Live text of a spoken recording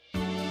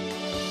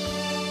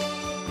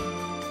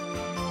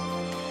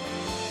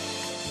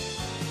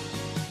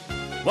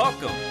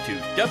Welcome to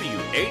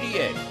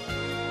WADA,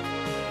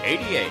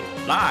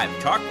 ADA Live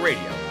Talk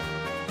Radio.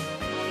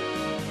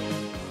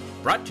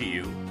 Brought to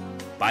you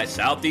by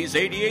Southeast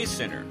ADA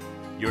Center,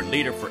 your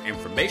leader for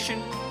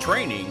information,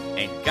 training,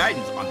 and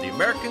guidance on the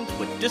Americans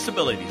with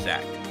Disabilities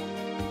Act.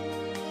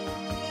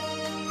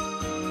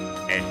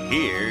 And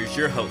here's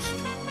your host.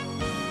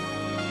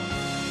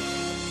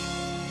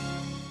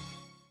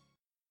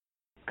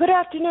 Good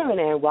afternoon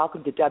and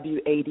welcome to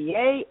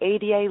WADA,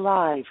 ADA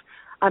Live.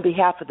 On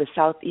behalf of the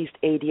Southeast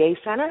ADA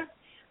Center,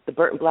 the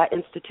Burton Blatt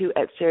Institute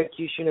at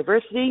Syracuse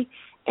University,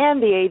 and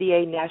the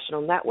ADA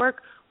National Network,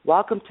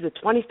 welcome to the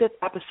 25th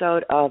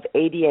episode of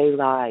ADA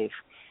Live.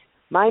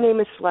 My name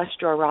is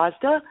Celestia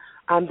Orazda.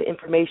 I'm the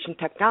Information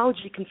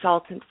Technology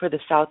Consultant for the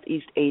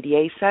Southeast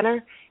ADA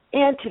Center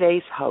and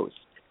today's host.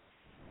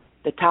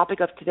 The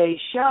topic of today's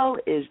show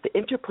is the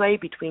interplay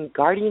between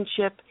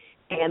guardianship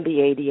and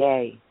the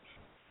ADA.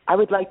 I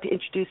would like to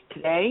introduce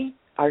today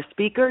our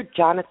speaker,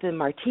 Jonathan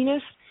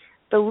Martinez,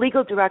 the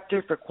Legal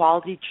Director for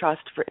Quality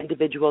Trust for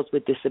Individuals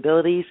with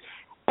Disabilities,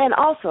 and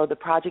also the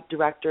Project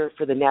Director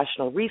for the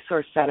National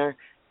Resource Center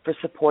for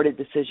Supported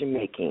Decision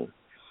Making.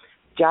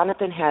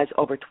 Jonathan has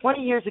over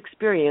 20 years'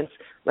 experience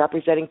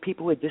representing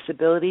people with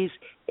disabilities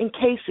in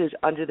cases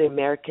under the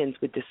Americans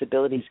with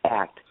Disabilities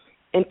Act.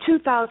 In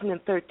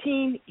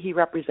 2013, he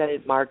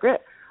represented Margaret,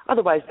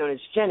 otherwise known as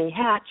Jenny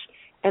Hatch,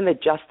 in the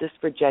Justice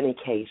for Jenny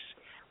case,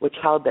 which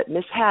held that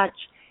Ms. Hatch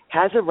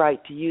has a right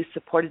to use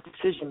supported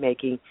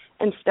decision-making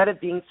instead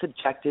of being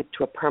subjected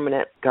to a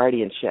permanent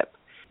guardianship.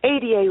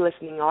 ADA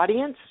listening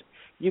audience,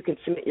 you can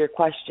submit your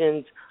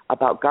questions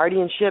about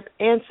guardianship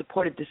and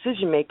supported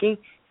decision-making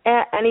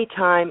at any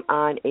time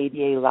on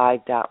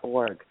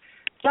adalive.org.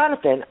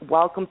 Jonathan,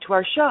 welcome to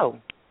our show.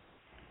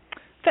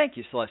 Thank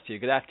you,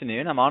 Celestia. Good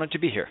afternoon. I'm honored to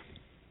be here.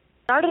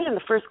 Starting in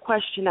the first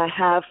question I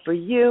have for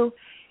you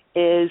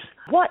is,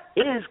 what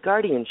is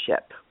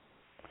guardianship?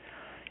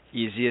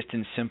 Easiest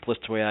and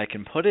simplest way I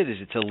can put it is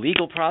it's a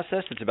legal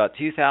process that's about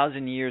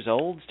 2,000 years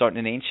old, starting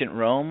in ancient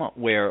Rome,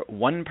 where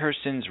one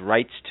person's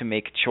rights to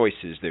make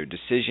choices, their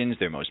decisions,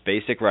 their most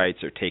basic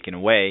rights, are taken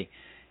away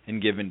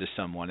and given to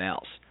someone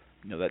else.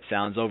 You know, that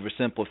sounds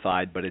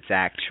oversimplified, but it's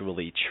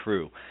actually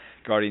true.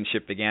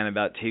 Guardianship began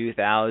about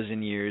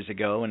 2,000 years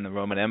ago in the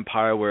Roman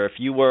Empire, where if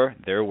you were,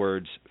 their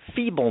words,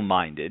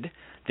 feeble-minded,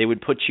 they would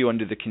put you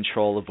under the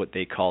control of what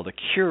they called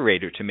a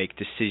curator to make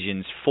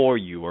decisions for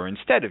you or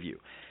instead of you.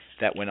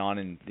 That went on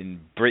in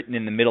Britain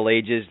in the Middle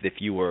Ages. If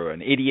you were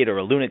an idiot or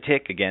a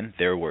lunatic, again,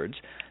 their words,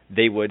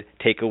 they would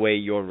take away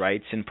your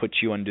rights and put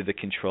you under the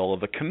control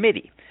of a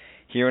committee.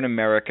 Here in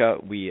America,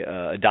 we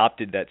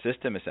adopted that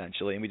system,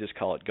 essentially, and we just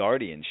call it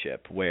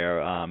guardianship, where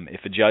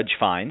if a judge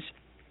finds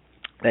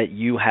that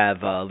you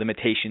have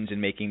limitations in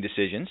making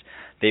decisions,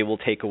 they will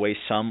take away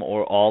some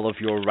or all of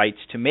your rights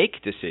to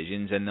make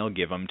decisions, and they'll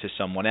give them to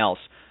someone else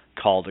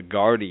called a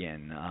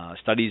guardian.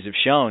 Studies have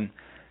shown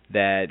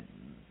that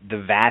the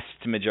vast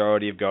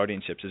majority of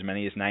guardianships, as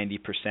many as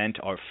 90%,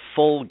 are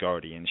full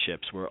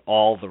guardianships where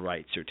all the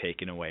rights are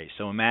taken away.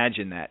 So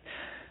imagine that.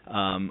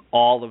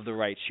 All of the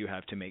rights you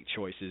have to make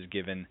choices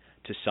given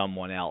to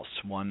someone else.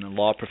 One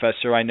law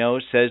professor I know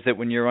says that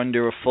when you're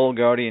under a full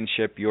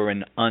guardianship, you're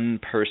an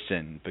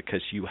unperson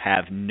because you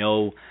have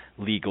no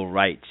legal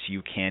rights.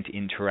 You can't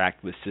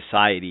interact with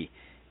society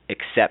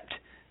except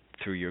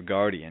through your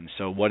guardian.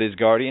 So what is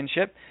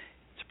guardianship?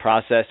 It's a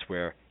process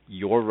where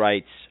your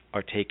rights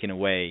are taken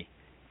away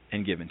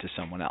and given to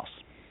someone else.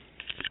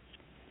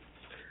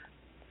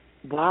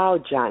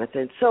 Wow,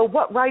 Jonathan. So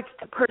what rights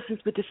do persons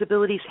with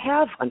disabilities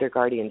have under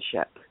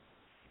guardianship?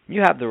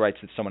 You have the rights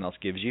that someone else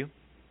gives you.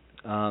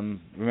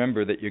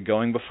 Remember that you're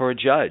going before a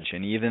judge,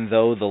 and even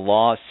though the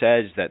law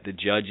says that the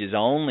judge is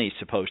only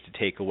supposed to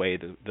take away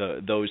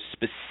those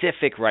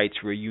specific rights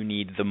where you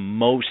need the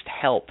most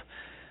help,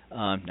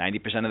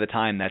 90% of the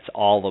time that's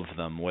all of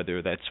them,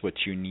 whether that's what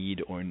you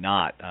need or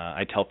not.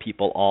 I tell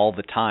people all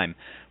the time,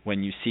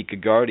 when you seek a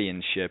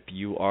guardianship,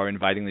 you are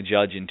inviting the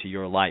judge into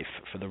your life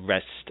for the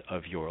rest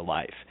of your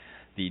life.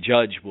 The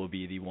judge will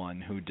be the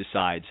one who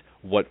decides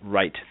what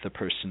right the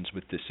person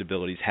with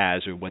disabilities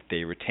has or what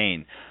they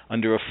retain.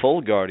 Under a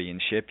full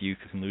guardianship, you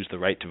can lose the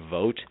right to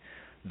vote,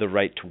 the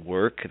right to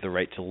work, the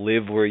right to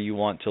live where you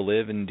want to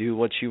live and do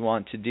what you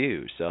want to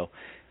do. So,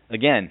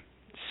 again,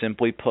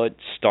 simply put,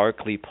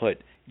 starkly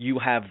put, you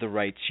have the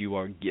rights you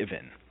are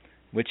given,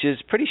 which is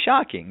pretty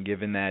shocking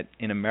given that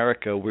in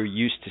America we're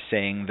used to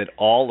saying that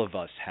all of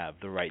us have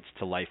the rights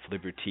to life,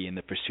 liberty, and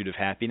the pursuit of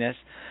happiness.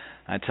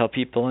 I tell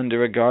people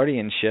under a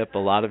guardianship, a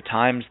lot of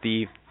times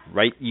the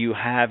right you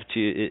have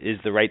is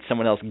the right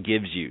someone else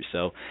gives you.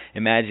 So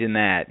imagine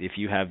that, if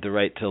you have the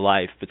right to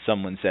life, but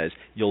someone says,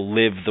 you'll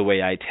live the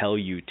way I tell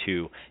you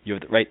to. You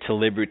have the right to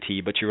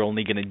liberty, but you're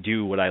only going to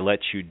do what I let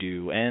you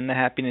do, and the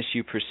happiness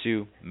you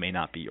pursue may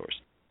not be yours.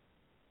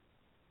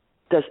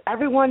 Does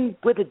everyone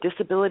with a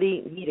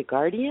disability need a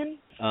guardian?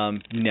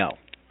 No.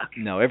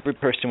 No, every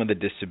person with a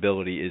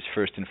disability is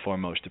first and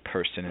foremost a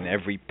person, and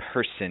every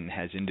person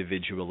has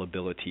individual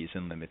abilities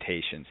and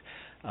limitations.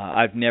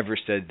 I've never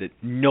said that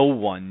no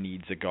one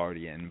needs a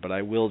guardian, but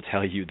I will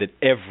tell you that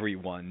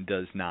everyone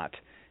does not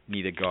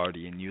need a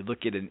guardian. You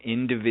look at an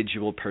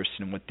individual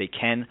person, what they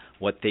can,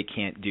 what they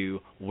can't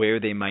do, where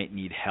they might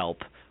need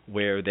help,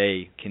 where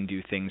they can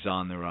do things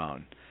on their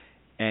own.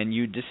 And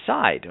you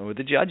decide, or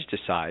the judge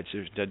decides,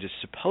 or the judge is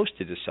supposed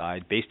to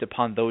decide, based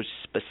upon those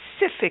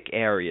specific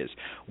areas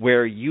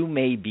where you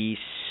may be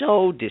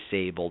so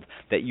disabled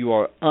that you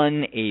are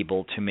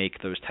unable to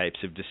make those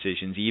types of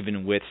decisions,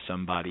 even with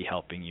somebody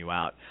helping you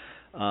out.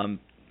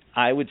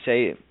 I would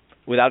say,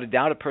 without a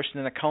doubt, a person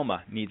in a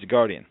coma needs a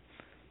guardian.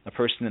 A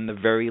person in the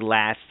very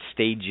last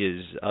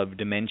stages of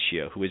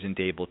dementia who isn't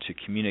able to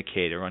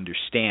communicate or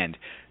understand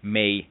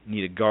may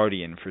need a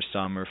guardian for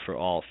some or for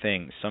all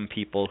things. Some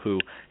people who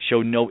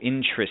show no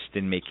interest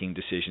in making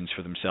decisions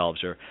for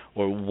themselves or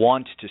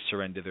want to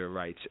surrender their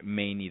rights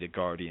may need a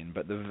guardian.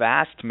 But the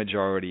vast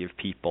majority of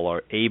people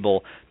are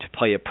able to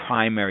play a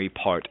primary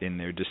part in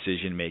their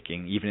decision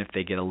making, even if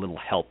they get a little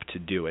help to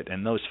do it.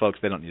 And those folks,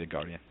 they don't need a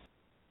guardian.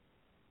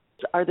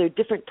 Are there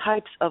different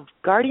types of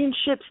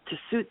guardianships to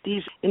suit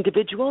these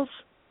individuals?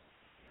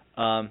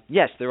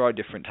 Yes, there are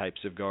different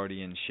types of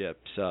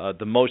guardianships.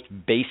 The most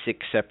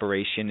basic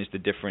separation is the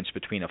difference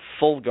between a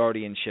full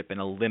guardianship and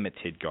a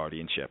limited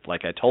guardianship.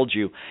 Like I told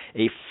you,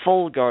 a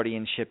full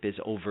guardianship is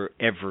over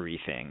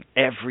everything,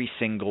 every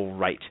single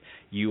right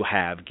you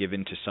have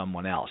given to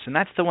someone else. And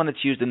that's the one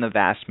that's used in the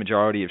vast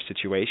majority of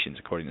situations,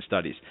 according to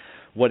studies.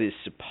 What is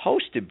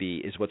supposed to be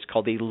is what's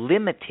called a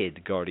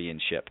limited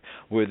guardianship,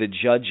 where the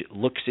judge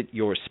looks at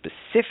your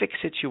specific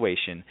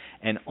situation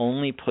and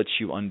only puts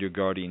you under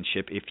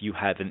guardianship if you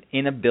have an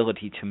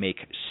inability to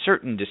make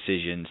certain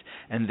decisions,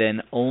 and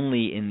then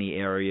only in the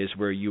areas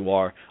where you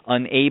are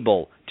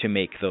unable to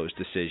make those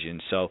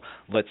decisions. So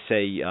let's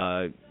say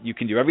you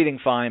can do everything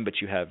fine, but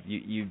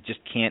you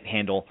just can't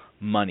handle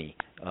money.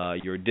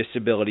 Your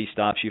disability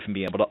stops you from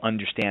being able to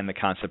understand the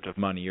concept of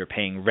money. You're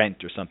paying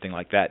rent or something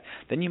like that.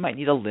 Then you might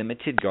need a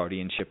limited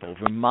guardianship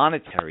over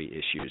monetary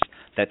issues.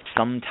 That's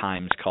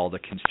sometimes called a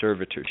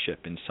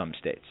conservatorship in some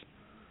states.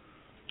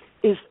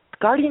 Is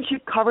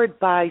guardianship covered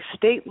by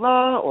state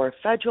law or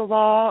federal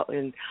law?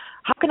 And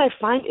how can I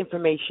find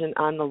information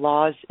on the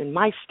laws in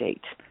my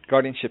state?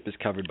 Guardianship is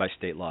covered by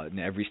state law, and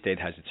every state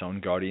has its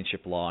own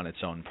guardianship law and its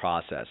own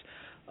process.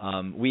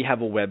 We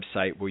have a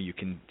website where you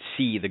can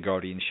see the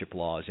guardianship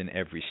laws in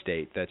every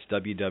state. That's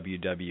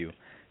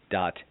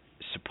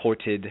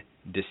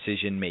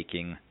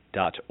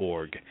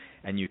www.supporteddecisionmaking.org.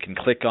 And you can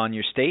click on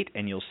your state,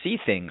 and you'll see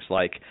things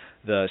like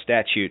the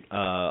statute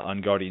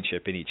on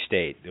guardianship in each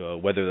state,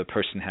 whether the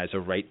person has a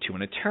right to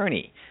an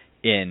attorney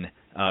in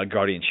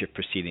guardianship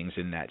proceedings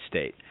in that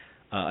state.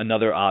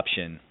 Another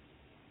option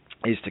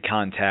is to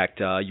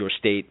contact your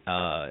state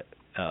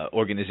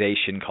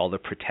organization called the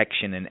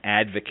Protection and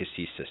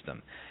Advocacy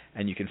System,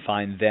 and you can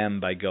find them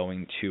by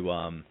going to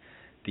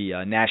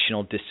the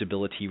National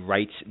Disability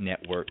Rights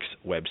Network's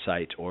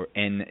website, or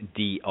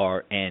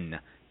ndrn.org,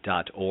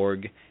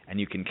 and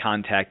you can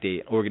contact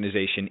an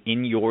organization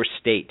in your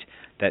state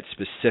that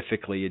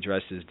specifically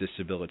addresses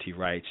disability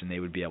rights, and they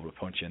would be able to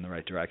point you in the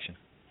right direction.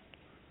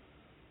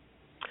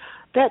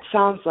 That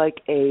sounds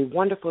like a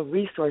wonderful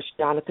resource,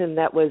 Jonathan.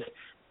 That was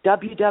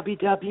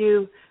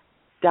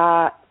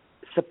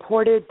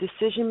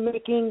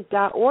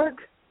www.supporteddecisionmaking.org.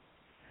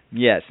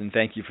 Yes, and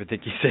thank you for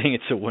saying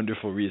it's a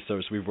wonderful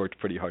resource. We've worked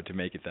pretty hard to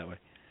make it that way.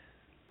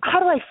 How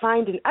do I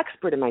find an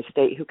expert in my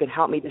state who can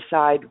help me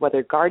decide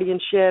whether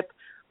guardianship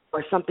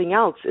or something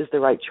else is the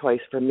right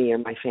choice for me or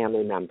my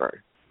family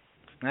member?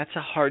 That's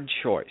a hard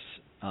choice,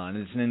 and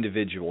it's an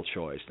individual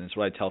choice. And it's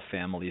what I tell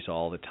families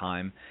all the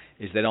time,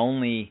 is that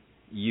only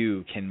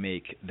you can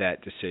make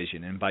that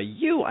decision. And by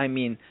you, I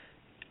mean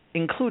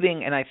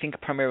including, and I think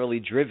primarily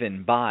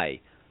driven by,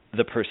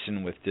 the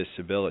person with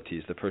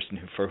disabilities, the person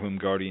for whom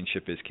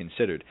guardianship is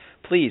considered.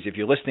 Please, if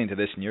you're listening to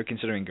this and you're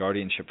considering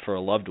guardianship for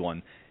a loved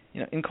one,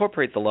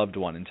 incorporate the loved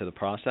one into the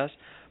process.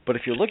 But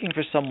if you're looking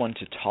for someone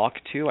to talk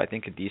to, I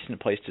think a decent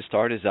place to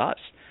start is us.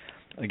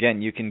 Again,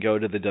 you can go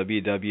to the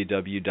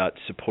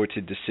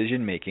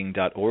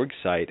www.supporteddecisionmaking.org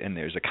site, and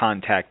there's a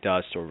contact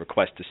us or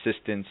request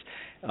assistance.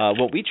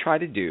 What we try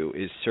to do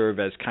is serve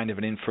as kind of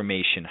an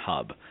information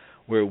hub,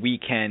 where we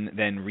can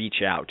then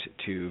reach out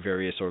to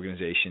various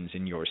organizations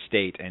in your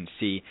state and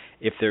see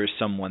if there's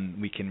someone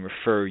we can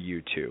refer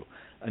you to.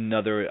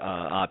 Another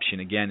option,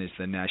 again, is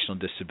the National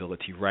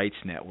Disability Rights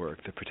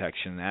Network, the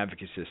Protection and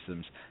Advocacy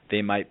Systems.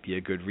 They might be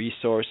a good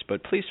resource,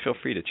 but please feel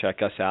free to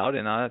check us out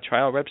and try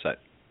our website.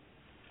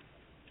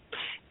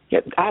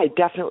 Yep, I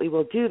definitely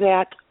will do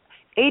that.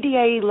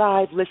 ADA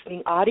Live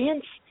listening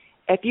audience,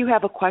 if you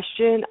have a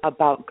question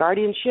about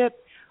guardianship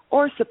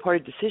or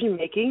supported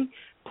decision-making,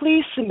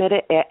 please submit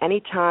it at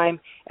any time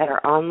at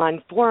our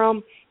online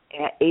forum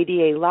at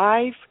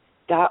adalive.org.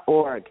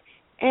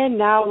 And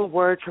now a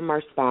word from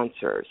our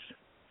sponsors.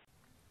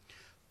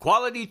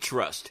 Quality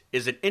Trust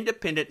is an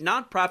independent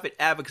nonprofit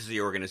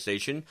advocacy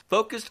organization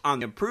focused on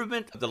the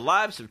improvement of the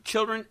lives of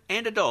children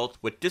and adults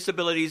with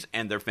disabilities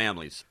and their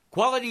families.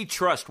 Quality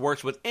Trust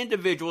works with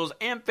individuals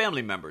and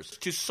family members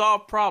to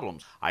solve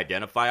problems,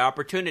 identify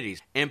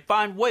opportunities, and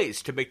find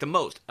ways to make the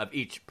most of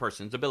each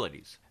person's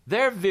abilities.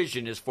 Their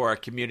vision is for a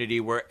community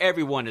where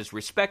everyone is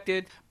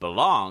respected,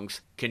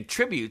 belongs,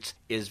 contributes,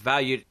 is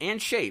valued, and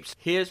shapes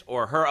his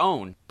or her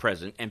own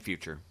present and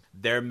future.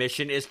 Their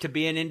mission is to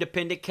be an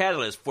independent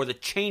catalyst for the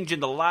change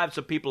in the lives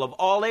of people of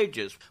all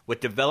ages with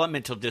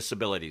developmental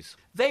disabilities.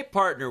 They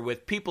partner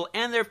with people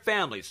and their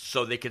families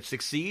so they can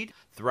succeed,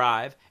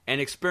 thrive, and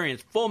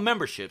experience full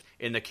membership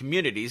in the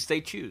communities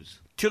they choose.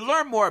 To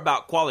learn more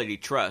about Quality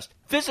Trust,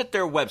 visit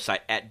their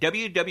website at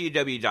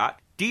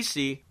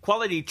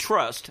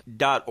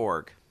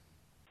www.dcqualitytrust.org.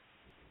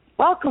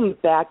 Welcome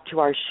back to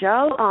our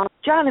show.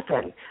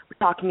 Jonathan, we're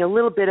talking a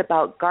little bit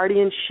about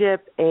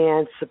guardianship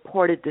and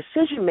supported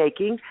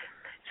decision-making.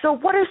 So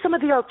what are some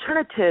of the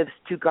alternatives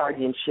to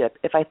guardianship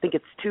if I think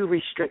it's too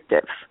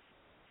restrictive?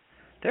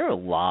 There are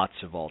lots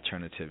of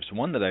alternatives.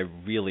 One that I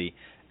really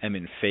am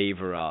in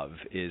favor of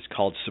is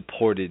called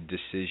supported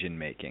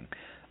decision-making.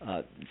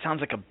 It sounds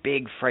like a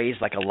big phrase,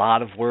 like a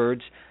lot of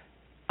words.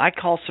 I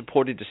call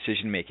supported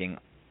decision-making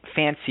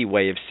fancy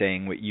way of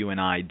saying what you and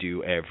I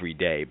do every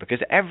day,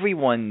 because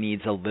everyone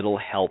needs a little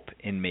help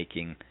in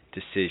making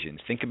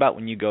decisions. Think about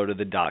when you go to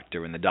the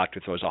doctor and the doctor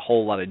throws a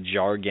whole lot of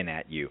jargon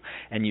at you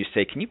and you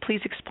say, "Can you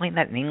please explain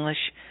that in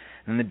English?"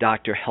 And the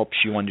doctor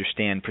helps you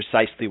understand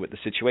precisely what the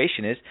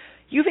situation is.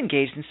 You've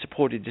engaged in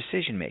supported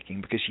decision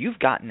making because you've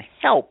gotten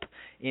help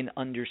in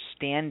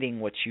understanding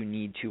what you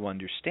need to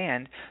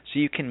understand so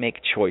you can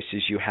make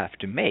choices you have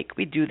to make.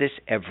 We do this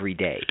every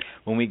day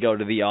when we go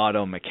to the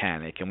auto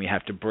mechanic and we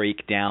have to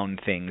break down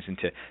things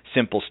into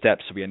simple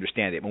steps so we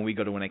understand it. When we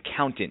go to an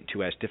accountant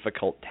to ask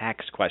difficult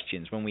tax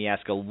questions, when we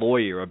ask a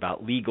lawyer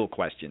about legal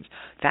questions,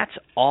 that's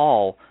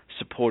all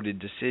supported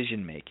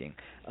decision making.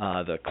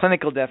 The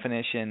clinical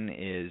definition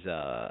is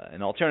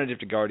an alternative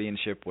to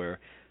guardianship where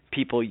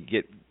people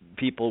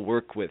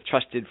work with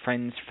trusted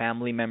friends,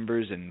 family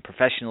members, and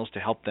professionals to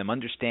help them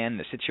understand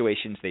the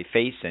situations they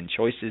face and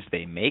choices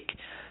they make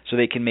so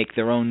they can make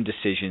their own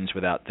decisions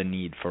without the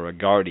need for a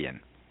guardian.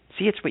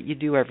 See, it's what you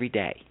do every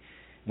day.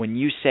 When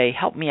you say,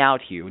 "Help me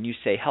out here," when you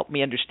say, "Help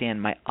me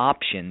understand my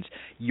options,"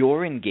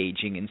 you're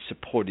engaging in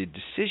supported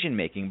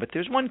decision-making. But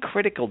there's one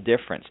critical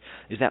difference,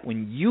 is that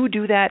when you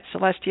do that,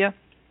 Celestia,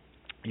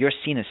 you're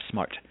seen as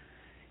smart.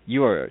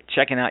 You are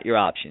checking out your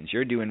options.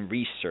 You're doing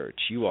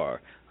research. You are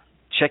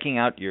checking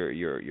out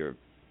your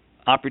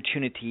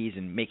opportunities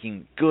and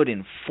making good,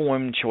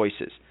 informed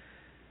choices.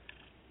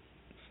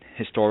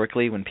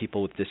 Historically, when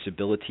people with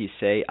disabilities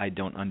say, "I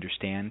don't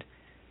understand,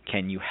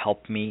 can you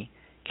help me?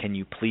 Can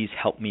you please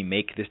help me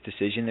make this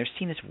decision?" they're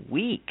seen as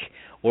weak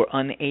or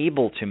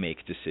unable to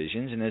make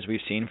decisions. And as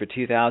we've seen for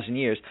 2,000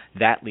 years,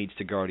 that leads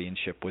to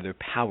guardianship, where their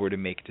power to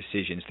make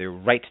decisions, their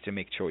right to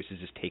make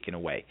choices is taken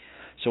away.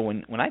 So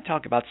when I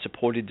talk about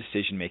supported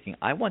decision-making,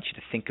 I want you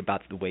to think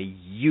about the way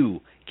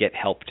you get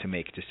help to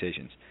make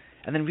decisions.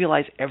 And then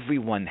realize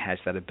everyone has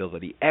that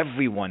ability.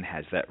 Everyone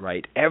has that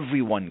right.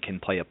 Everyone can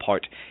play a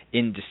part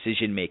in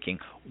decision-making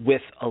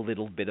with a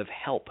little bit of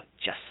help,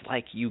 just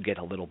like you get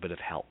a little bit of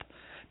help.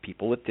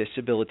 People with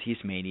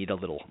disabilities may need a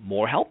little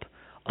more help,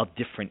 a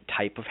different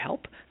type of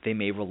help. They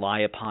may rely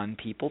upon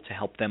people to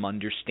help them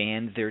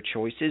understand their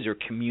choices or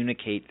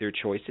communicate their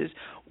choices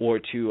or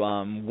to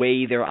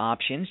weigh their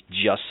options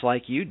just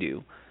like you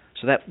do,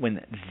 so that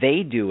when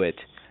they do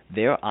it,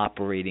 they're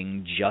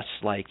operating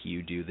just like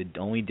you do. The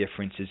only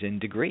difference is in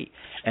degree.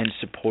 And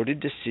supported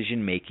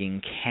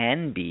decision-making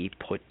can be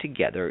put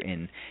together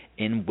in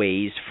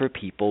ways for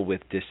people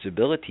with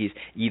disabilities,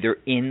 either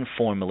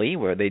informally,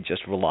 where they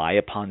just rely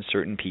upon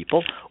certain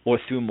people, or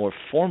through more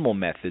formal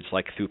methods,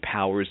 like through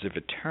powers of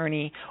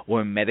attorney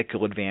or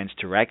medical advance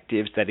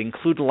directives that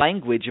include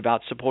language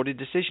about supported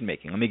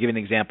decision-making. Let me give you an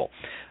example.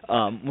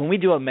 When we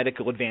do a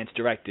medical advance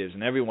directives,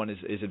 and everyone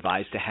is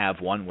advised to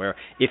have one where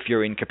if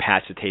you're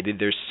incapacitated,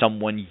 there's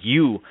someone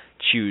you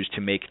choose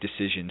to make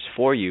decisions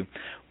for you.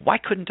 Why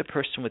couldn't a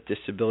person with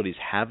disabilities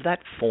have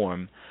that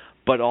form,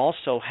 but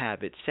also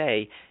have it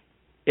say,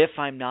 if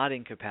I'm not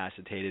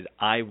incapacitated,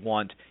 I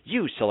want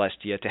you,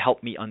 Celestia, to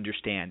help me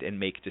understand and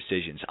make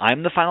decisions.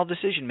 I'm the final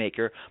decision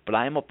maker, but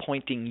I am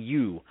appointing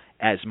you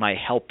as my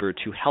helper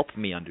to help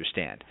me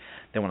understand.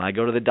 Then when I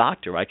go to the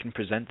doctor, I can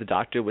present the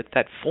doctor with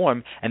that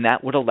form, and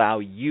that would allow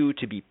you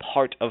to be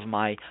part of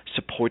my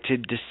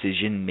supported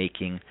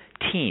decision-making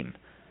team.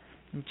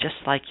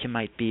 Just like you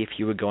might be if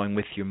you were going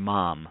with your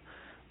mom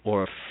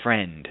or a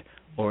friend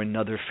or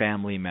another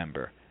family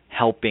member,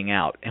 helping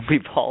out. And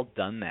we've all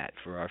done that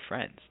for our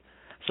friends.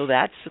 So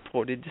that's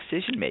supported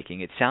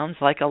decision-making. It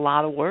sounds like a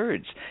lot of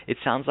words. It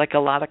sounds like a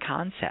lot of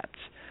concepts.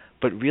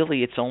 But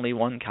really it's only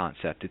one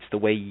concept. It's the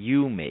way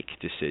you make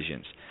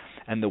decisions.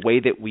 And the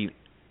way that we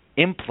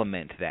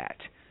implement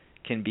that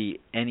can be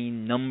any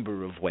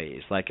number of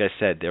ways. Like I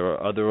said, there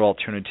are other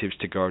alternatives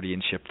to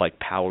guardianship like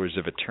powers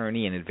of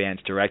attorney and advance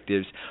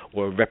directives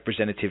or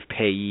representative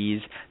payees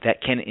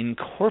that can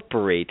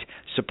incorporate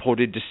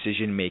supported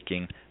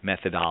decision-making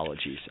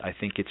methodologies. I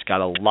think it's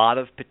got a lot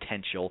of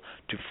potential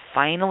to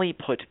finally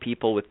put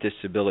people with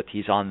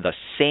disabilities on the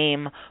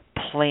same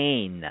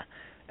plane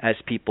as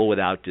people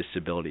without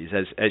disabilities,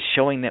 as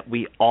showing that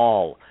we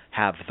all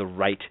have the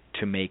right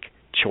to make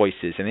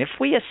choices. And if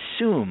we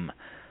assume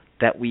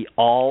that we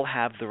all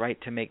have the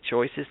right to make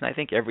choices, and I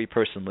think every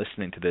person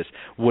listening to this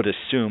would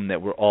assume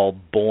that we're all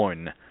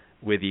born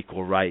with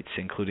equal rights,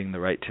 including the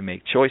right to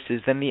make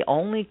choices, then the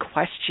only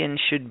question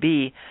should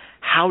be,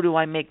 how do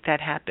I make that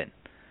happen?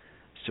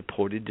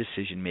 Supported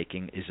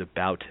decision-making is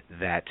about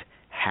that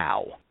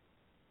how.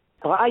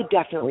 Well, I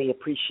definitely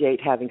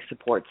appreciate having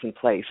supports in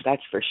place,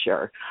 that's for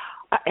sure.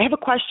 I have a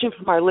question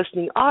from our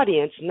listening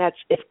audience, and that's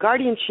if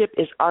guardianship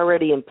is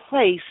already in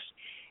place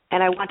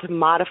and I want to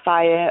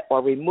modify it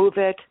or remove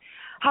it,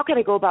 how can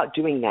I go about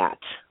doing that?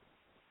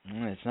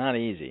 It's not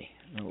easy.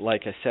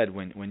 Like I said,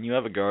 when you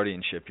have a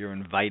guardianship, you're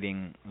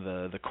inviting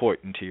the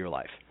court into your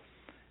life.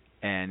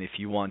 And if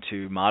you want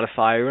to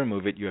modify or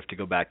remove it, you have to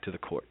go back to the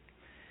court.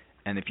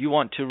 And if you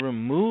want to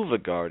remove a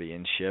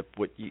guardianship,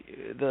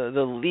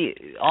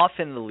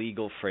 often the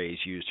legal phrase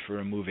used for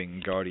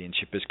removing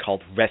guardianship is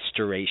called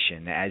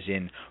restoration, as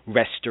in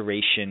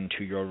restoration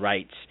to your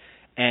rights.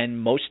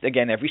 And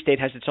every state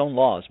has its own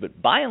laws,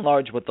 but by and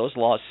large what those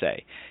laws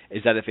say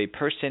is that if a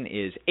person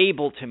is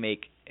able to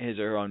make his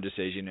or her own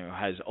decision or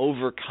has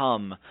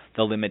overcome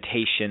the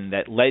limitation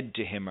that led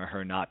to him or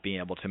her not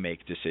being able to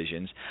make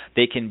decisions,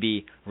 they can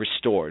be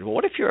restored. Well,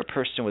 what if you're a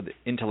person with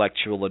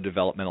intellectual or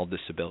developmental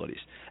disabilities,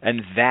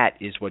 and that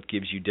is what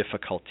gives you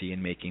difficulty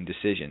in making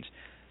decisions?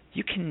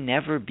 You can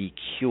never be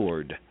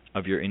cured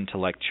of your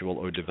intellectual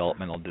or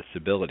developmental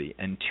disability,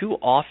 and too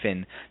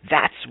often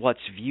that's what's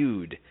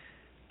viewed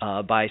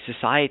by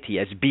society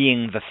as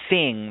being the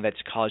thing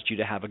that's caused you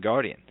to have a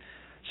guardian.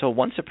 So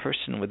once a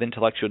person with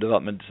intellectual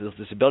developmental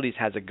disabilities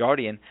has a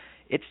guardian,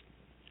 it's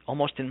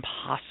almost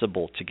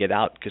impossible to get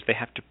out because they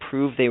have to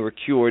prove they were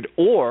cured,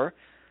 or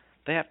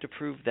they have to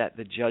prove that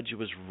the judge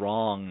was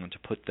wrong to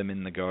put them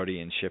in the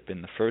guardianship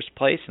in the first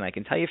place. And I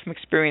can tell you from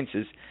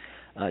experiences,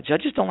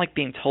 judges don't like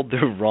being told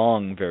they're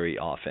wrong very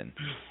often.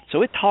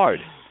 So it's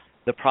hard.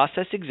 The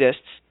process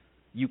exists.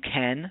 You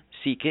can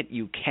seek it.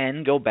 You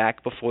can go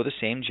back before the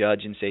same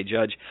judge and say,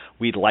 Judge,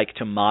 we'd like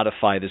to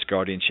modify this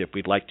guardianship.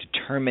 We'd like to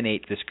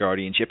terminate this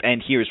guardianship,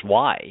 and here's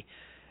why.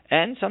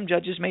 And some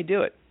judges may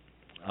do it.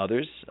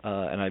 Others,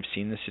 and I've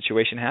seen this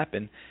situation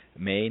happen,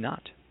 may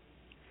not.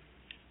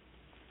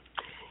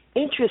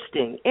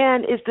 Interesting.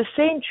 And is the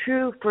same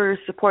true for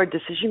supported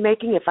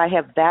decision-making? If I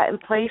have that in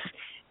place,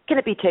 can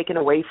it be taken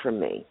away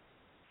from me?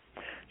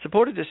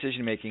 Supported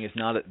decision-making is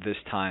not at this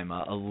time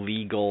a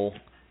legal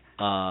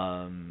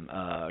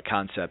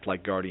concept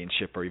like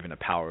guardianship or even a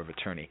power of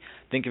attorney.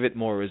 Think of it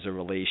more as a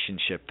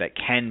relationship that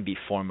can be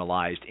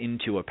formalized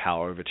into a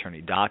power of attorney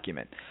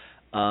document.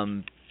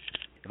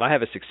 If I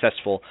have a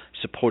successful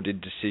supported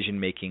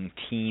decision-making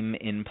team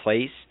in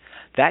place,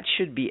 that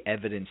should be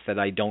evidence that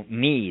I don't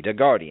need a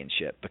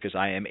guardianship because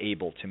I am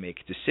able to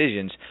make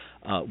decisions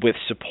with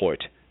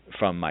support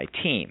from my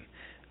team.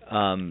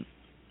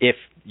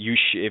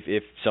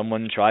 If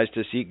someone tries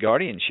to seek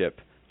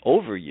guardianship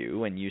over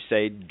you and you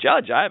say,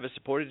 Judge, I have a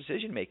supported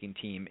decision-making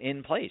team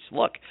in place.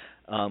 Look,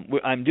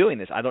 I'm doing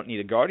this. I don't need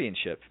a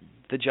guardianship.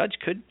 The judge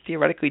could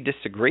theoretically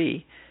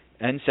disagree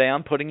and say,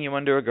 I'm putting you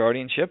under a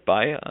guardianship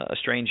by a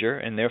stranger,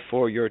 and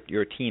therefore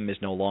your team is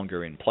no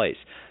longer in place.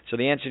 So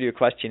the answer to your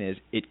question is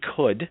it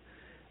could.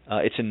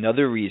 It's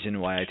another reason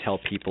why I tell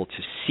people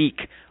to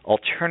seek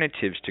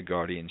alternatives to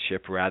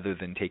guardianship rather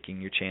than taking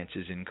your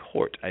chances in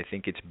court. I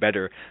think it's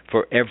better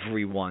for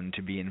everyone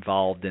to be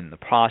involved in the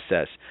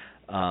process.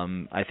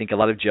 I think a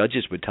lot of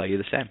judges would tell you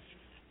the same.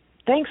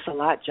 Thanks a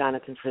lot,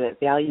 Jonathan, for that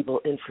valuable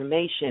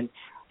information.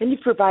 And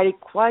you've provided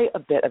quite a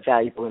bit of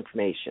valuable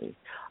information.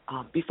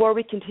 Before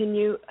we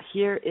continue,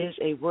 here is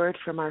a word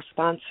from our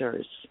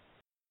sponsors.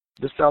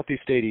 The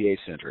Southeast ADA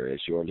Center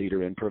is your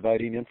leader in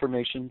providing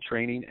information,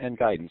 training, and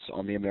guidance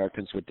on the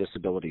Americans with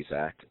Disabilities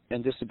Act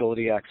and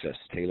disability access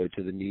tailored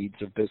to the needs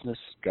of business,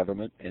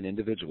 government, and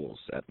individuals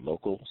at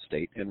local,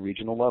 state, and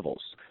regional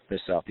levels. The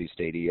Southeast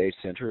ADA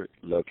Center,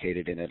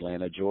 located in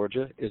Atlanta,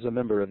 Georgia, is a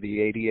member of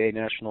the ADA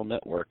National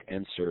Network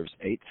and serves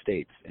 8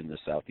 states in the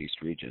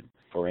Southeast region.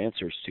 For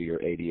answers to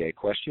your ADA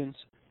questions,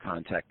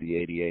 contact the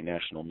ADA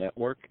National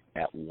Network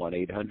at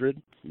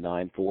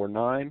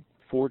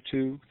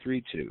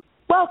 1-800-949-4232.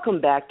 Welcome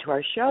back to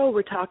our show.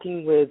 We're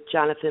talking with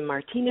Jonathan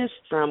Martinez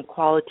from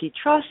Quality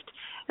Trust,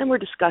 and we're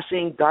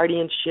discussing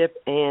guardianship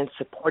and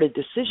supported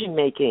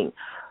decision-making.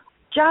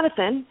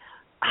 Jonathan,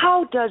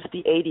 how does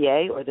the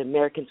ADA, or the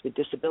Americans with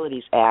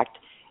Disabilities Act,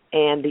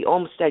 and the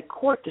Olmstead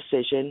Court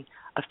decision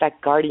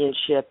affect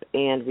guardianship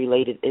and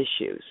related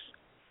issues?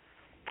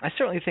 I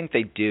certainly think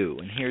they do,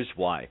 and here's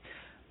why.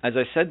 As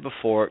I said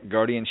before,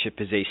 guardianship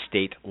is a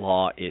state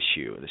law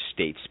issue. The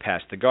states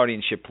pass the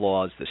guardianship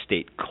laws. The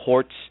state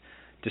courts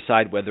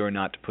decide whether or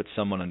not to put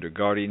someone under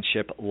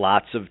guardianship.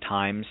 Lots of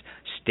times,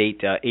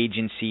 state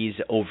agencies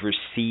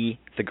oversee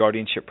the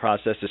guardianship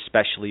process,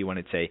 especially when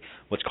it's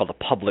what's called a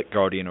public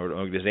guardian or an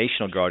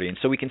organizational guardian.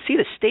 So we can see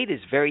the state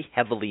is very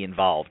heavily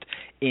involved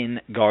in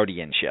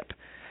guardianship.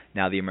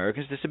 Now, the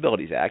Americans with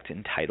Disabilities Act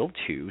in Title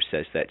II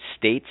says that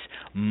states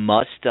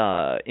must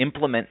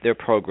implement their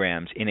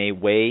programs in a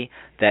way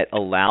that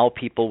allow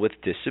people with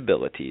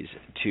disabilities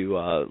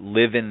to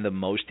live in the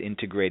most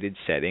integrated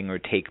setting or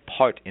take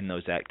part in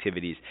those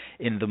activities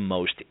in the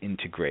most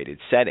integrated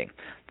setting.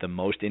 The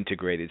most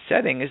integrated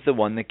setting is the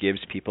one that gives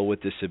people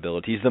with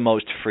disabilities the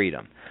most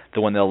freedom,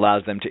 the one that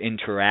allows them to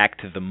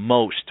interact the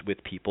most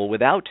with people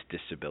without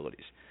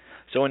disabilities.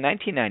 So in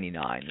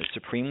 1999, the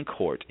Supreme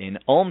Court in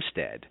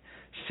Olmstead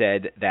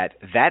said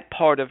that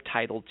part of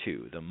Title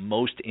II, the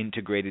most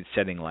integrated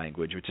setting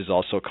language, which is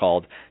also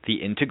called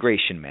the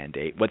integration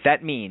mandate, what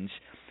that means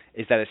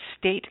is that a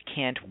state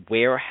can't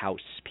warehouse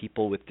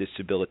people with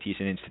disabilities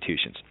in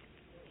institutions.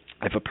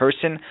 If a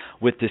person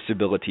with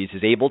disabilities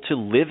is able to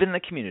live in the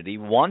community,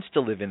 wants to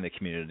live in the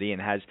community,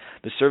 and has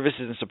the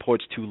services and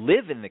supports to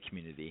live in the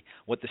community,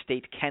 what the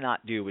state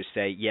cannot do is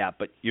say, yeah,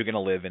 but you're going to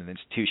live in an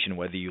institution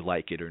whether you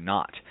like it or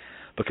not.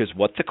 Because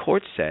what the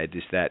court said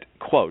is that,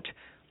 quote,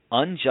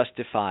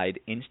 unjustified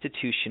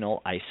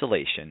institutional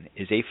isolation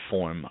is a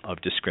form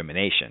of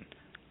discrimination,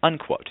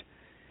 unquote.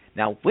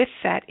 Now, with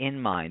that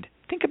in mind,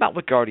 think about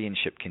what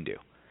guardianship can do.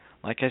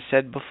 Like I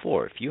said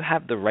before, if you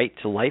have the right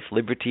to life,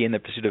 liberty, and the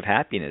pursuit of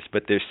happiness,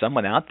 but there's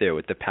someone out there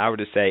with the power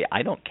to say,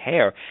 I don't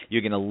care,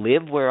 you're going to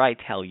live where I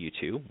tell you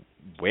to,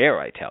 where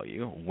I tell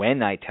you,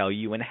 when I tell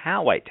you, and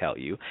how I tell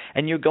you,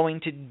 and you're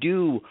going to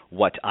do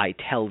what I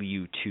tell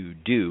you to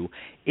do,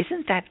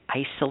 isn't that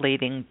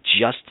isolating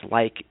just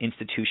like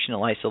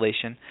institutional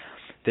isolation?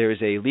 There is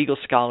a legal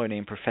scholar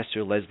named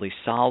Professor Leslie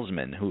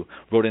Salzman who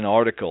wrote an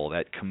article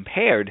that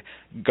compared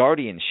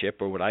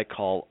guardianship, or what I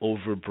call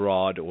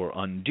overbroad or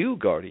undue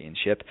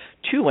guardianship,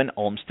 to an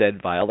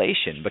Olmstead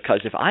violation.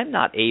 Because if I'm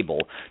not able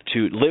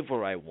to live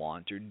where I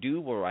want or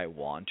do where I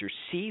want or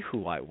see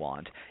who I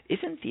want,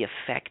 isn't the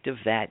effect of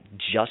that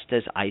just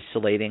as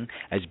isolating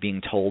as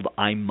being told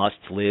I must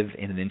live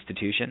in an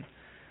institution?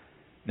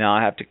 Now,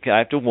 I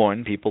have to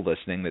warn people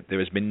listening that there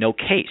has been no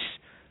case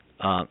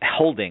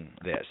holding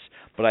this.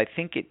 But I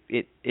think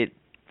it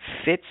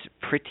fits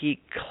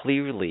pretty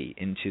clearly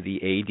into the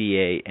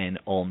ADA and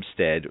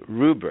Olmstead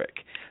rubric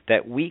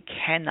that we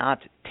cannot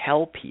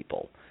tell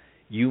people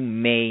you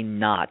may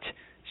not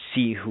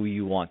see who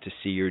you want to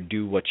see or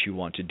do what you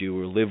want to do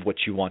or live what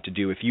you want to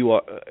do if you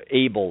are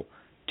able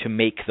to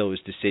make those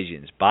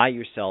decisions by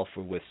yourself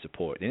or with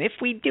support. And if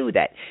we do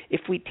that,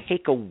 if we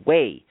take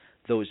away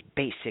those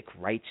basic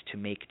rights to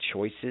make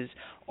choices,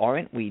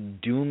 aren't we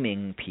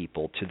dooming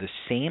people to the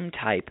same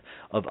type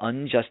of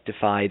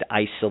unjustified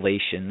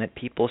isolation that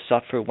people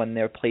suffer when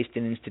they're placed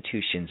in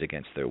institutions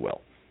against their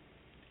will?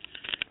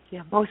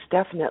 Yeah, most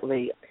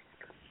definitely.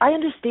 I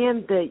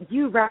understand that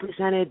you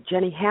represented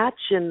Jenny Hatch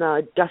in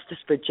the Justice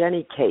for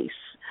Jenny case,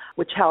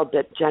 which held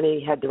that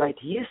Jenny had the right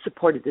to use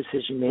supported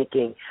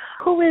decision-making.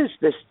 Who is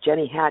this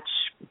Jenny Hatch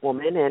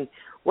woman, and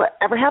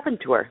whatever happened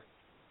to her?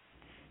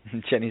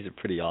 Jenny's a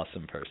pretty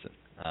awesome person,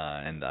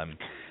 and I'm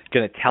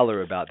going to tell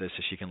her about this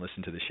so she can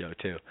listen to the show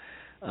too.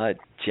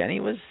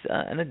 Jenny was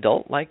an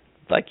adult like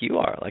you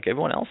are, like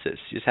everyone else is.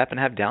 She just happened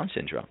to have Down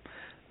syndrome.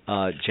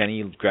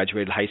 Jenny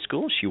graduated high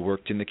school. She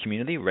worked in the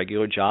community,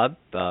 regular job,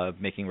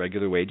 making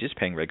regular wages,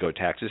 paying regular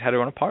taxes, had her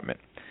own apartment.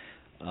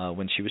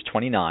 When she was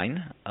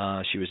 29,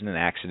 she was in an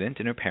accident,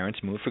 and her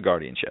parents moved for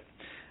guardianship.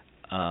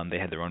 They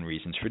had their own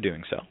reasons for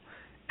doing so.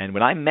 And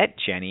when I met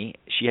Jenny,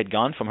 she had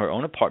gone from her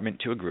own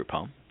apartment to a group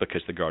home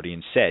because the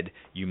guardian said,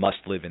 you must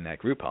live in that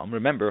group home.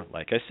 Remember,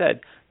 like I said,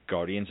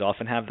 guardians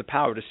often have the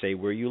power to say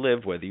where you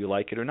live, whether you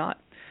like it or not.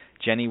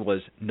 Jenny was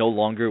no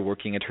longer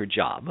working at her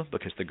job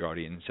because the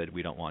guardian said,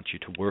 we don't want you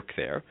to work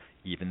there,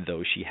 even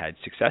though she had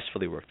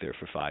successfully worked there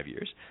for 5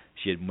 years.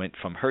 She had went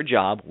from her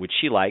job, which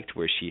she liked,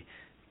 where she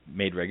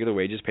made regular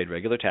wages, paid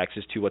regular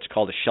taxes, to what's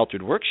called a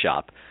sheltered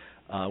workshop,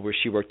 where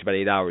she worked about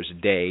 8 hours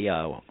a day,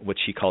 what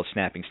she called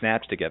snapping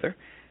snaps together.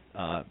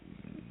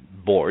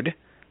 Board,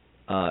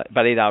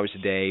 about 8 hours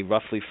a day,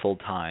 roughly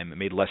full-time,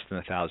 made less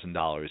than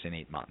 $1,000 in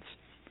 8 months.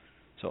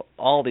 So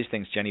all these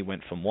things, Jenny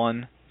went from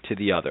one to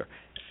the other.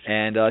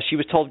 And she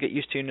was told, get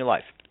used to your new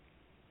life.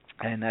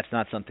 And that's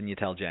not something you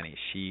tell Jenny.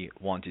 She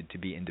wanted to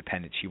be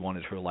independent. She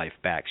wanted her life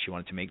back. She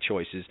wanted to make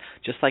choices,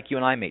 just like you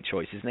and I make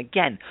choices. And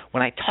again,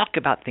 when I talk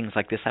about things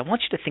like this, I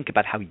want you to think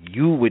about how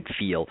you would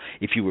feel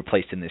if you were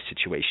placed in this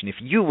situation. If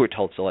you were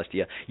told,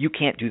 Celestia, you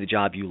can't do the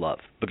job you love,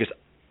 because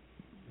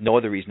no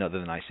other reason other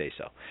than I say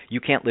so. You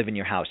can't live in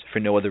your house for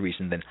no other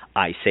reason than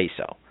I say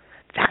so.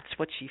 That's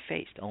what she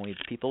faced. Only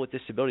people with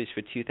disabilities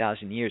for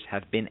 2,000 years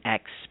have been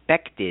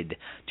expected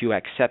to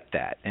accept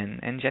that.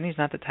 And Jenny's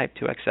not the type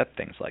to accept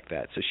things like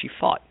that, so she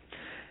fought.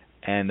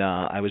 And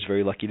I was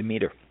very lucky to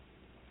meet her.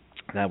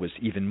 And I was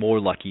even more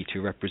lucky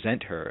to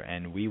represent her.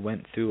 And we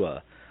went through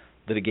a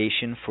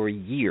litigation for a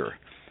year,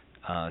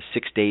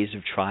 6 days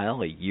of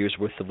trial, a year's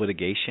worth of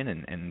litigation,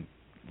 and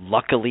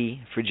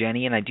luckily for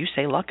Jenny, and I do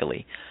say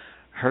luckily,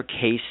 her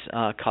case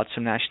caught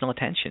some national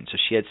attention. So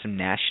she had some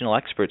national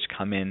experts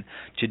come in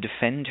to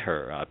defend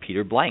her.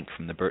 Peter Blank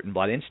from the Burton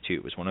Blatt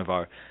Institute was one of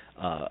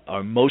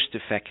our most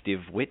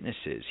effective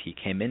witnesses. He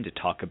came in to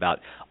talk about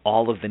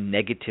all of the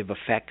negative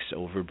effects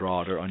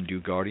overbroad or undue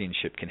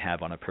guardianship can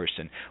have on a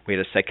person. We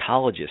had a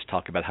psychologist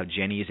talk about how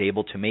Jenny is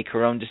able to make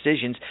her own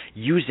decisions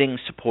using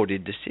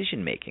supported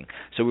decision-making.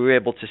 So we were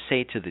able to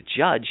say to the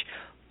judge,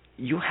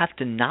 you have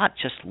to not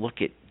just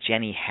look at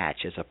Jenny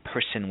Hatch as a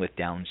person with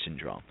Down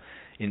syndrome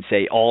and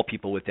say all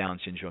people with Down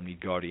syndrome need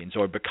guardians,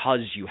 or because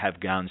you have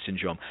Down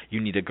syndrome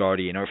you need a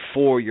guardian, or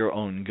for your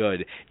own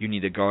good you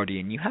need a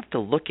guardian. You have to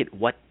look at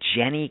what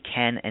Jenny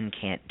can and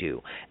can't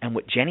do. And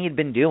what Jenny had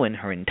been doing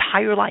her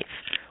entire life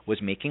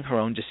was making her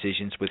own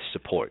decisions with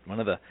support. One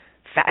of the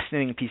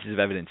fascinating pieces of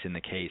evidence in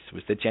the case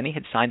was that Jenny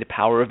had signed a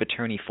power of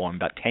attorney form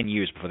about 10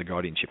 years before the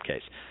guardianship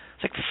case.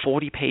 It's like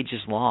 40 pages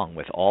long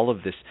with all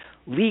of this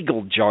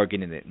legal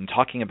jargon in it and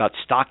talking about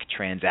stock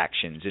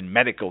transactions and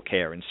medical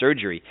care and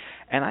surgery.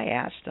 And I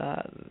asked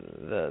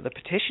the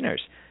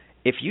petitioners,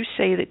 if you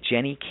say that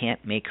Jenny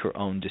can't make her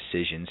own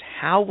decisions,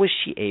 how was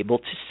she able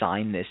to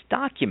sign this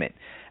document?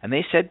 And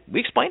they said, we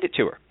explained it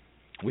to her.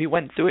 We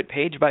went through it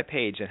page by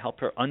page and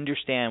helped her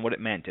understand what it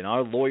meant. And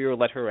our lawyer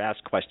let her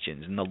ask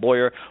questions. And the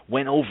lawyer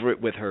went over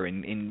it with her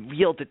in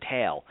real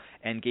detail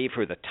and gave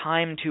her the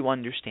time to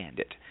understand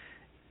it.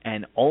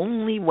 And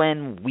only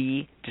when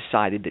we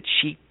decided that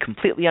she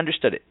completely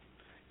understood it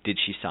did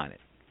she sign it.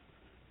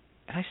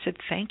 And I said,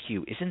 thank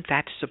you. Isn't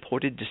that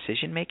supported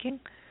decision-making?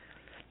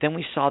 Then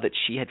we saw that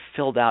she had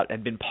filled out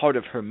and been part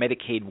of her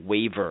Medicaid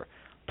waiver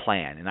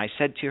plan. And I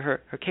said to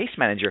her case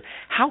manager,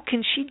 how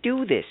can she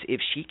do this if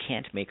she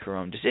can't make her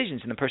own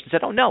decisions? And the person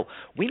said, oh, no,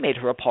 we made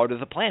her a part of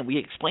the plan. We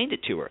explained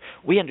it to her.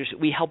 We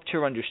helped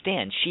her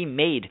understand. She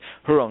made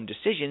her own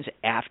decisions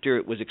after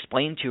it was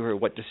explained to her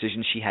what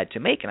decisions she had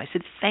to make. And I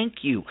said, thank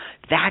you.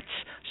 That's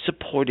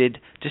supported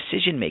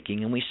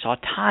decision-making. And we saw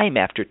time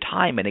after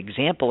time and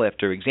example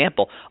after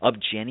example of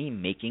Jenny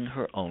making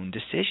her own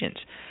decisions.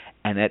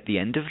 And at the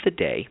end of the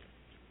day,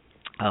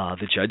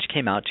 the judge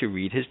came out to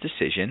read his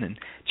decision, and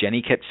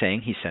Jenny kept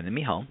saying, he's sending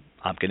me home.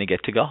 I'm going to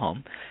get to go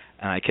home.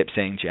 And I kept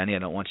saying, Jenny, I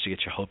don't want you to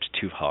get your hopes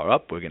too far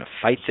up. We're going to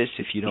fight this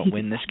if you don't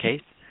win this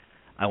case.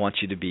 I want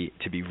you to be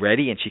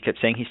ready. And she kept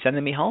saying, he's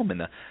sending me home. And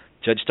the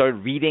judge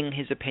started reading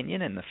his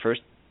opinion, and the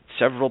first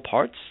several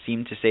parts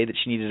seemed to say that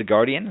she needed a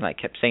guardian. And I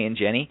kept saying,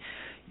 Jenny,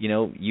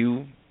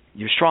 you're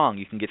strong.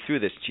 You can get through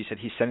this. She said,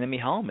 he's sending me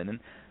home. And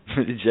then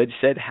the judge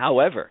said,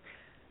 however.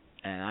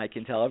 And I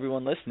can tell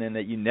everyone listening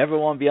that you never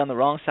want to be on the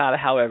wrong side of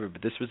however,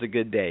 but this was a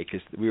good day because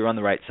we were on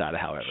the right side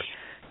of however.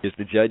 Because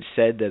the judge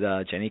said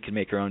that Jenny could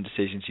make her own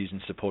decisions using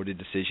supported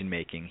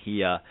decision-making.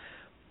 He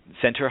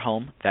sent her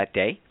home that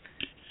day.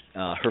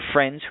 Her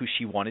friends, who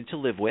she wanted to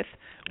live with,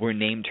 were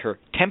named her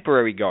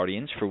temporary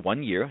guardians for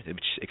 1 year,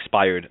 which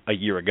expired a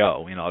year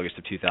ago in August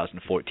of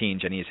 2014.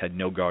 Jenny has had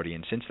no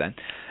guardian since then.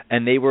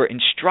 And they were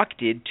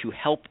instructed to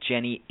help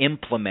Jenny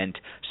implement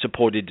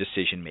supported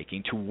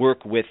decision-making, to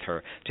work with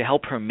her, to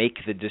help her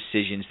make the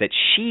decisions that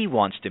she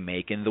wants to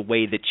make in the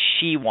way that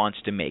she wants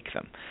to make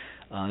them.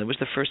 It was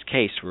the first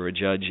case where a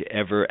judge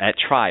ever at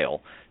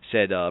trial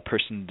said a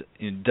person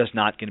does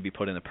not going to be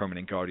put in a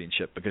permanent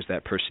guardianship because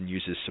that person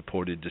uses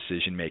supported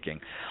decision-making.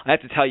 I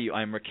have to tell you,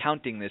 I'm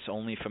recounting this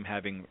only from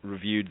having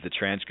reviewed the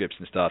transcripts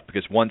and stuff,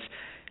 because once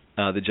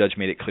the judge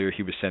made it clear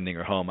he was sending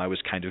her home, I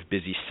was kind of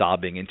busy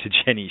sobbing into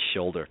Jenny's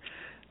shoulder.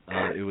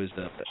 It was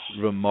a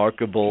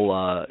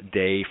remarkable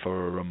day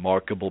for a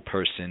remarkable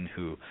person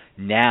who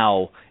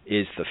now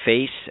is the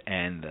face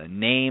and the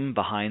name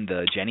behind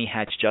the Jenny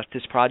Hatch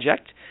Justice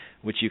Project,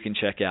 which you can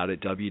check out at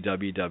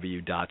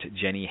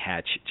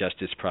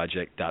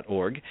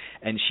www.jennyhatchjusticeproject.org.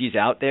 And she's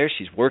out there.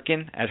 She's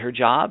working at her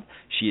job.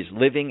 She is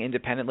living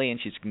independently, and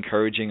she's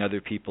encouraging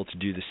other people to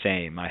do the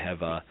same. I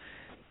have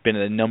been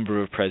at a number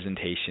of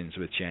presentations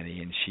with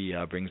Jenny, and she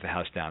brings the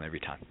house down every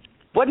time.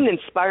 What an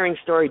inspiring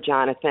story,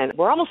 Jonathan.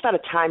 We're almost out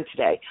of time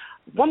today.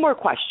 One more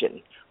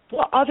question.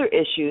 What other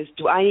issues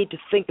do I need to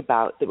think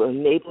about that will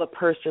enable a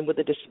person with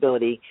a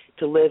disability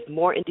to live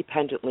more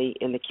independently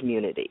in the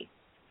community?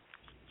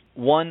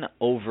 One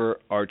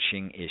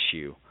overarching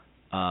issue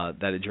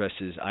that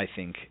addresses, I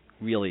think,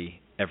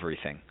 really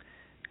everything.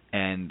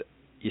 And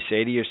you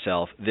say to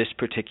yourself, this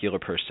particular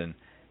person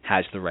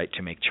has the right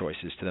to make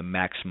choices to the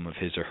maximum of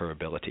his or her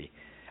ability.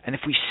 And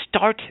if we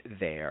start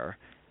there,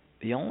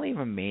 the only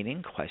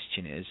remaining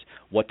question is,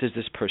 what does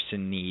this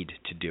person need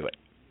to do it?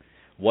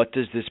 What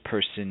does this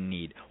person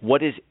need?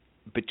 What is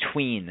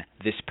between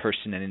this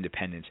person and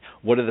independence?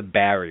 What are the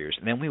barriers?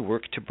 And then we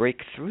work to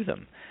break through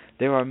them.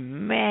 There are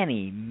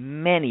many,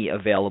 many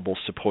available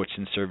supports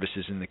and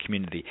services in the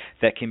community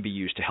that can be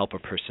used to help a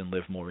person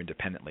live more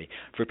independently.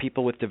 For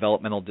people with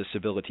developmental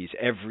disabilities,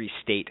 every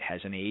state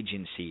has an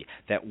agency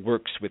that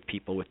works with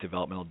people with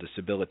developmental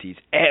disabilities.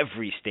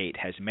 Every state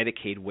has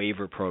Medicaid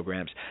waiver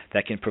programs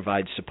that can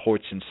provide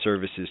supports and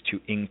services to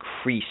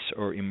increase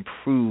or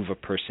improve a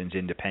person's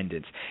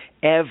independence.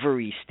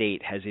 Every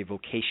state has a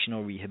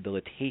vocational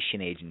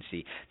rehabilitation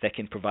agency that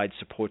can provide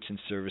supports and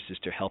services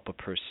to help a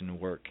person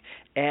work.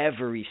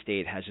 Every state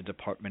has a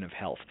Department of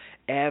Health.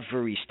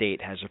 Every state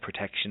has a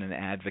protection and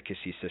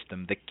advocacy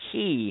system. The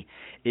key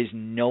is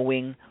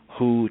knowing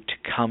who to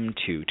come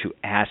to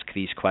ask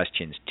these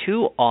questions.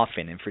 Too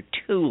often and for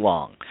too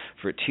long,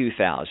 for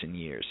 2,000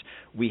 years,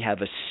 we have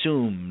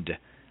assumed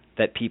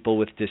that people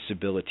with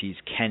disabilities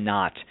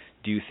cannot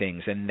do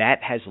things, and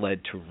that has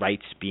led to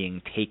rights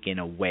being taken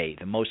away,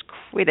 the most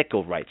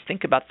critical rights.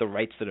 Think about the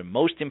rights that are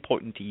most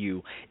important to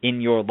you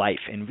in your life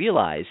and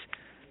realize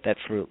that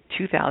for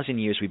 2,000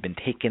 years we've been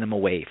taking them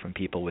away from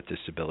people with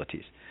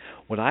disabilities.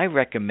 What I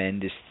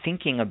recommend is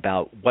thinking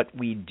about what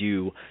we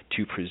do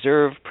to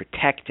preserve,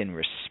 protect, and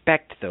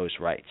respect those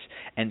rights,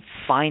 and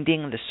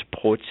finding the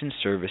supports and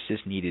services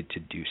needed to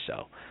do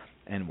so.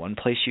 And one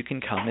place you can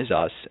come is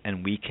us,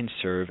 and we can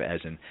serve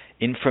as an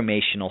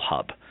informational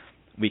hub.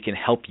 We can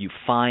help you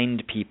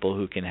find people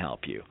who can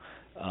help you.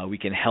 We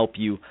can help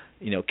you,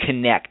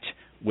 connect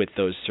with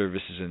those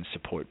services and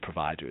support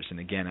providers. And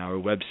again, our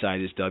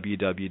website is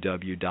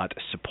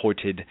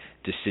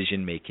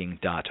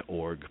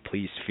www.supporteddecisionmaking.org.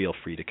 Please feel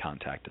free to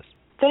contact us.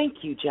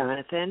 Thank you,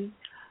 Jonathan.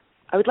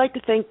 I would like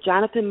to thank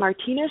Jonathan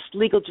Martinez,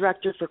 Legal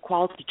Director for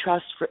Quality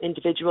Trust for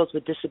Individuals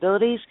with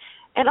Disabilities,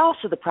 and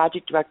also the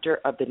Project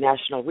Director of the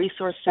National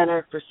Resource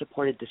Center for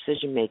Supported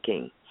Decision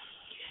Making.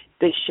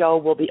 This show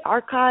will be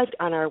archived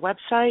on our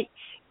website,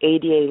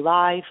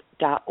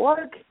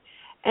 adalive.org.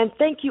 And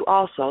thank you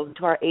also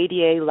to our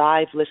ADA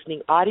Live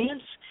listening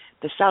audience.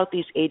 The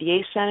Southeast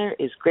ADA Center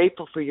is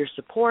grateful for your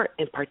support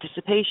and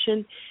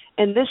participation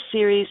in this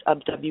series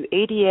of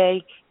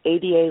WADA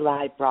ADA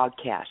Live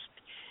broadcasts.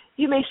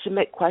 You may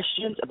submit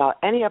questions about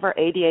any of our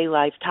ADA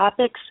Live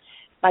topics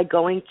by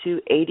going to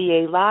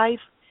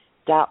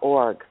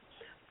adalive.org.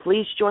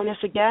 Please join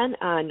us again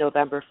on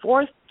November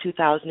 4th,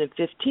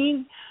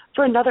 2015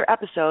 for another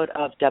episode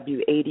of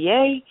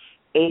WADA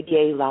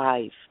ADA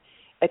Live.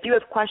 If you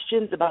have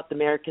questions about the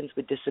Americans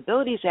with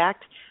Disabilities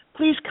Act,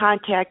 please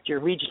contact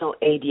your regional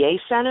ADA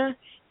center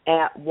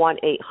at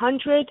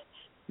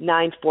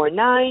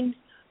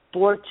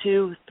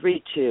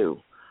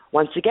 1-800-949-4232.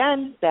 Once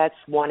again, that's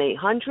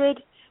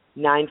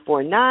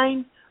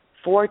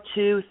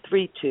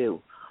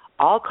 1-800-949-4232.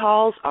 All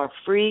calls are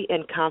free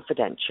and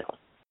confidential.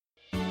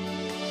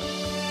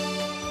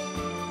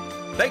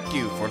 Thank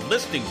you for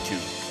listening to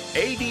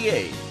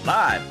ADA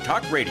Live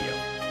Talk Radio.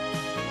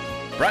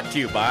 Brought to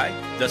you by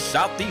the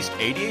Southeast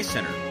ADA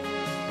Center.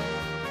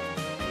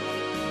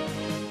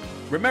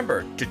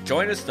 Remember to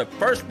join us the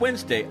first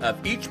Wednesday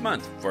of each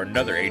month for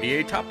another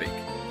ADA topic.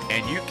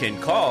 And you can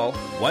call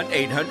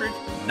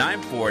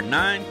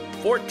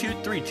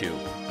 1-800-949-4232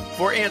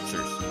 for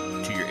answers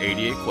to your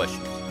ADA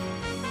questions.